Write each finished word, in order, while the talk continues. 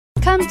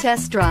Come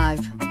test drive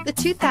the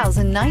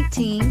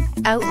 2019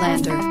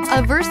 Outlander.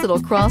 A versatile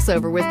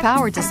crossover with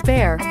power to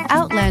spare,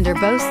 Outlander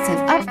boasts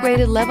an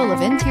upgraded level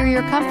of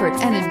interior comfort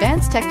and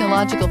advanced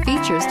technological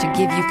features to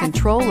give you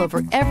control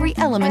over every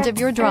element of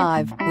your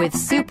drive. With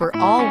super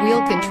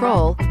all-wheel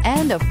control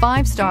and a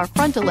 5-star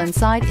frontal and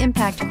side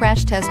impact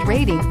crash test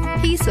rating,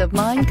 peace of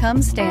mind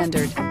comes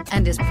standard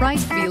and is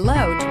priced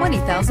below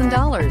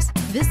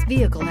 $20,000. This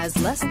vehicle has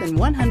less than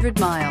 100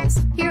 miles.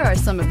 Here are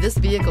some of this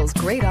vehicle's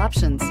great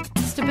options: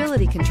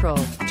 stability control,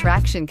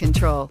 traction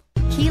control,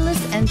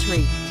 keyless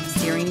entry,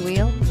 steering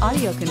wheel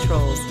audio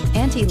controls,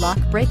 anti-lock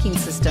braking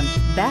system,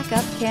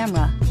 backup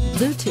camera,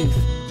 Bluetooth,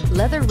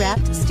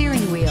 leather-wrapped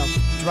steering wheel,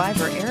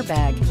 driver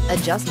airbag,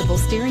 adjustable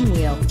steering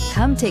wheel.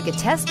 Come take a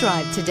test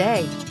drive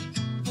today.